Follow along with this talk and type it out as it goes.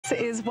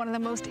this is one of the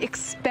most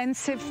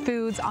expensive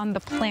foods on the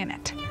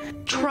planet.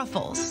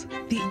 Truffles,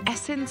 the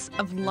essence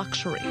of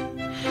luxury.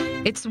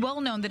 It's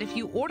well known that if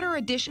you order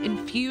a dish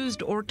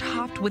infused or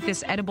topped with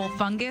this edible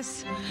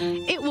fungus,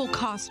 it will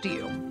cost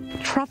you.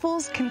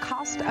 Truffles can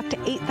cost up to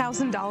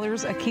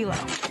 $8,000 a kilo.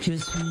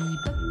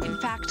 In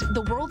fact,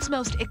 the world's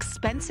most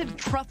expensive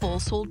truffle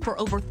sold for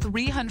over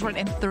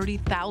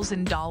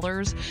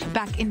 $330,000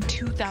 back in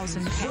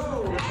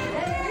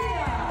 2010.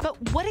 But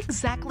what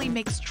exactly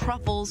makes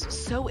truffles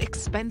so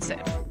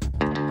expensive?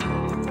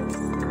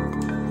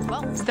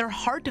 Well, they're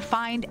hard to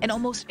find and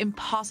almost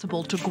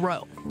impossible to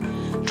grow.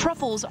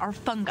 Truffles are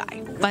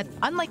fungi, but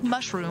unlike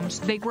mushrooms,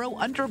 they grow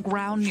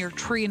underground near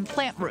tree and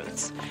plant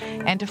roots.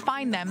 And to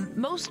find them,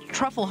 most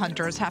truffle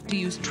hunters have to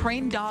use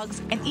trained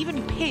dogs and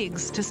even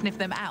pigs to sniff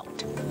them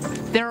out.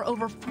 There are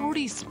over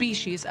 40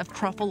 species of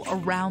truffle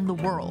around the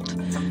world.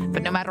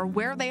 But no matter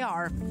where they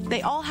are,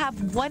 they all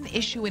have one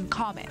issue in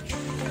common.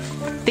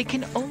 They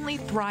can only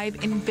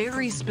thrive in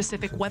very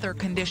specific weather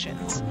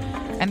conditions,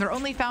 and they're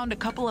only found a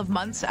couple of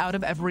months out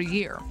of every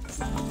year.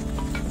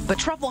 But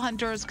truffle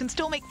hunters can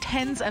still make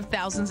tens of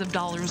thousands of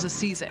dollars a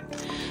season,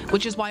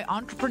 which is why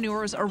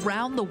entrepreneurs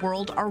around the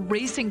world are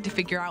racing to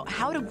figure out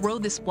how to grow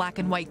this black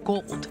and white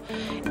gold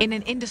in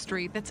an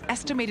industry that's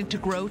estimated to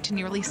grow to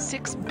nearly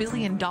 $6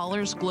 billion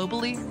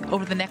globally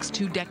over the next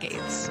 2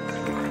 decades.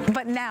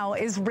 But now,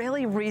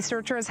 Israeli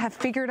researchers have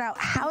figured out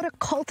how to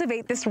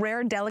cultivate this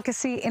rare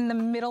delicacy in the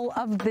middle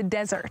of the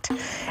desert,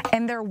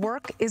 and their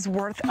work is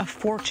worth a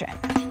fortune.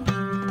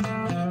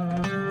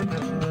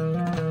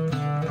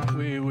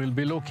 We will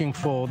be looking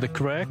for the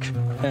crack,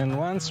 and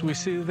once we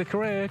see the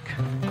crack,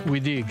 we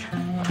dig.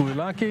 If we're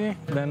lucky,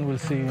 then we'll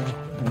see a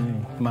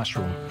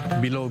mushroom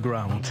below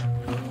ground.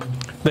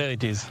 There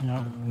it is.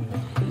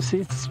 You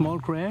see, it's a small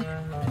crack.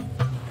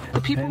 The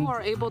people who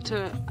are able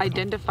to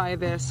identify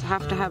this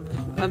have to have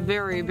a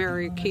very,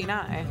 very keen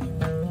eye.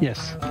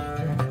 Yes.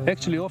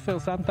 Actually, Ofer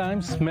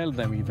sometimes smell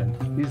them even.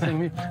 He said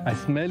me, I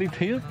smell it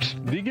here,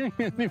 digging,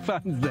 and he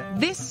finds them.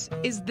 This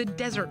is the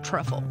desert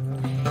truffle.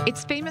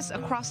 It's famous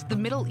across the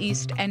Middle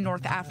East and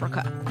North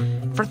Africa.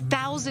 For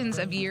thousands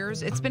of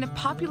years, it's been a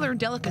popular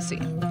delicacy,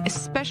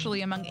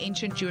 especially among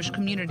ancient Jewish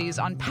communities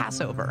on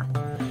Passover.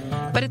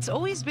 But it's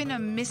always been a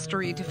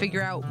mystery to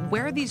figure out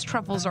where these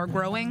truffles are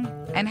growing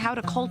and how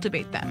to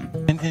cultivate them.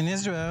 In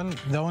Israel,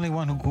 the only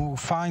one who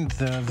find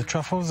the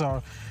truffles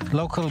are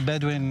local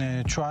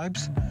Bedouin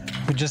tribes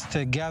who just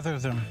gather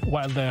them.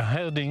 While they're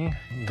herding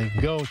the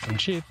goats and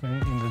sheep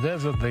in the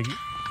desert, they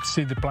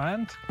see the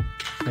plant,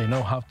 they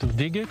know how to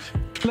dig it.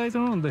 Later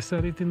on, they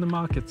sell it in the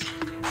markets.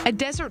 A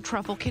desert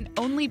truffle can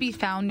only be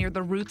found near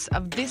the roots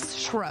of this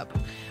shrub,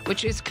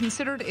 which is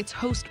considered its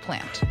host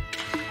plant.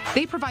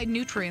 They provide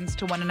nutrients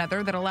to one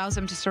another that allows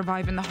them to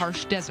survive in the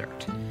harsh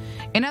desert.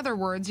 In other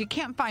words, you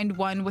can't find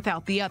one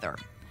without the other.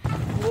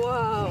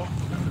 Whoa.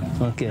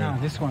 Okay. No,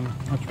 this one.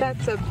 Okay.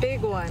 That's a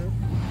big one.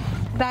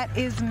 That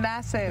is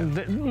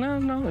massive.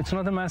 No, it's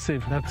not a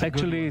massive.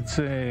 it's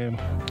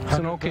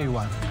an okay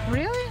one.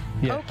 Really?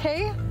 Yeah.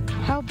 Okay.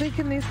 How big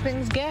can these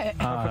things get?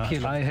 Half a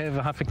kilo. I have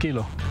half a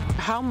kilo.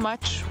 How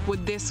much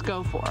would this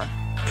go for?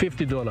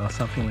 $50,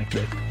 something like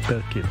that,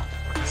 per kilo.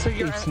 So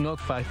It's not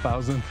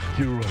 5,000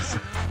 euros,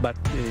 but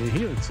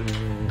here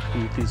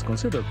it is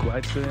considered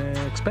quite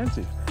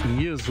expensive. In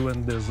years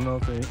when there's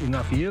not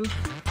enough yield,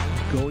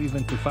 go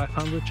even to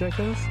 500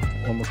 shekels,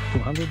 almost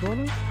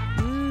 $200.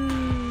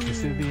 You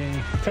see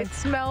It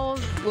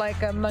smells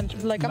like a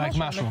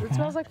mushroom. It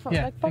smells like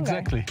fungi.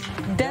 Exactly.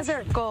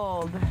 Desert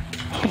gold.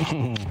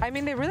 I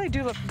mean, they really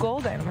do look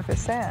golden with the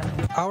sand.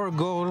 Our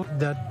goal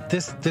that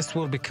this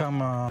will become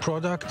a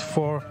product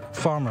for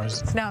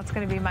farmers. So now it's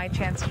going to be my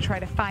chance to try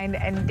to find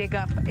and dig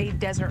up a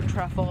desert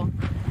truffle.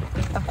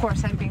 Of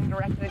course, I'm being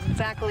directed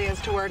exactly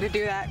as to where to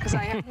do that because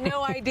I have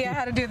no idea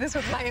how to do this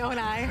with my own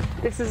eye.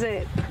 This is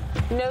it.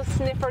 No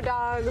sniffer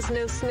dogs,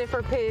 no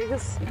sniffer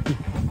pigs.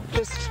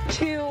 Just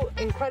 2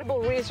 incredible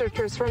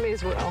researchers from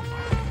Israel.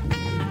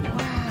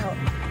 Wow.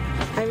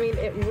 I mean,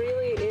 it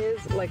really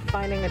is like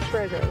finding a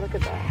treasure. Look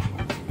at that.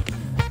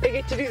 They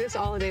get to do this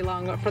all day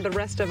long, but for the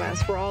rest of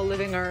us, we're all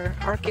living our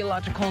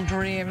archaeological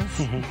dreams,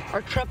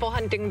 our truffle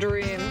hunting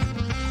dreams.